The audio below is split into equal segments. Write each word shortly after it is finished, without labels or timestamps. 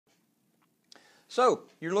So,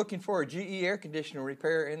 you're looking for a GE air conditioning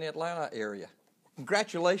repair in the Atlanta area.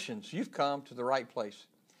 Congratulations, you've come to the right place.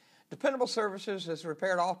 Dependable Services has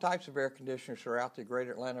repaired all types of air conditioners throughout the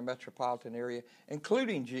greater Atlanta metropolitan area,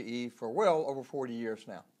 including GE, for well over 40 years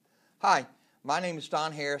now. Hi, my name is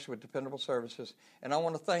Don Harris with Dependable Services, and I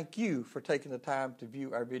want to thank you for taking the time to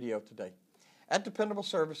view our video today. At Dependable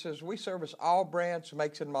Services, we service all brands,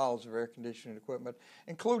 makes, and models of air conditioning equipment,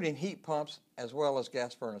 including heat pumps as well as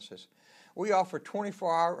gas furnaces. We offer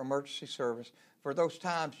 24-hour emergency service for those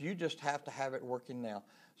times you just have to have it working now.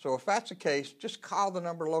 So if that's the case, just call the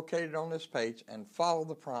number located on this page and follow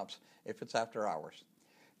the prompts if it's after hours.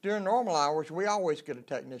 During normal hours, we always get a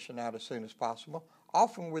technician out as soon as possible,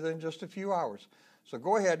 often within just a few hours. So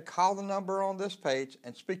go ahead, call the number on this page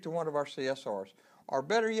and speak to one of our CSRs. Or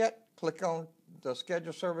better yet, click on the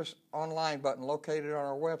Schedule Service Online button located on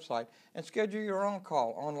our website and schedule your own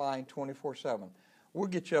call online 24/7. We'll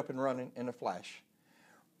get you up and running in a flash.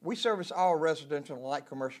 We service all residential and light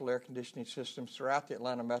commercial air conditioning systems throughout the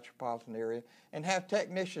Atlanta metropolitan area and have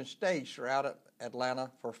technicians staged throughout Atlanta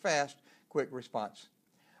for fast, quick response.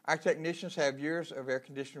 Our technicians have years of air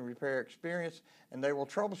conditioning repair experience, and they will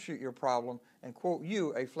troubleshoot your problem and quote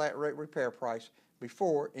you a flat rate repair price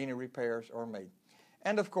before any repairs are made.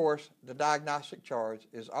 And of course, the diagnostic charge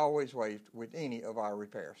is always waived with any of our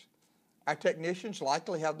repairs. Our technicians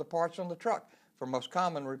likely have the parts on the truck for most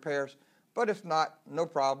common repairs, but if not, no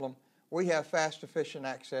problem. We have fast, efficient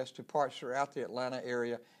access to parts throughout the Atlanta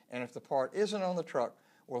area, and if the part isn't on the truck,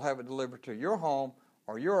 we'll have it delivered to your home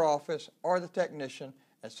or your office or the technician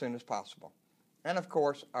as soon as possible. And of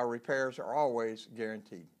course, our repairs are always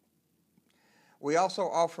guaranteed. We also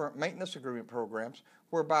offer maintenance agreement programs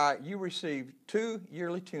whereby you receive 2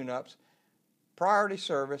 yearly tune-ups, priority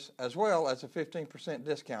service, as well as a 15%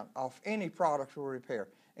 discount off any product or repair,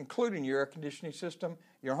 including your air conditioning system,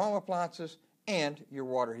 your home appliances, and your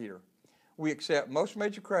water heater. We accept most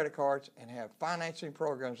major credit cards and have financing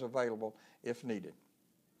programs available if needed.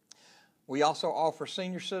 We also offer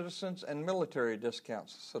senior citizens and military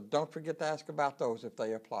discounts, so don't forget to ask about those if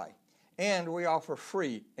they apply. And we offer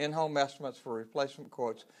free in-home estimates for replacement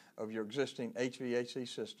quotes of your existing HVAC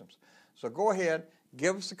systems. So go ahead,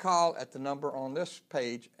 give us a call at the number on this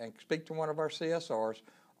page and speak to one of our CSRs,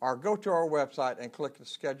 or go to our website and click the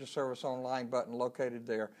Schedule Service Online button located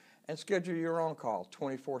there and schedule your own call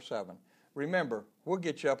 24/7. Remember, we'll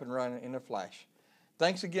get you up and running in a flash.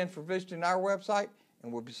 Thanks again for visiting our website,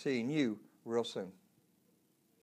 and we'll be seeing you real soon.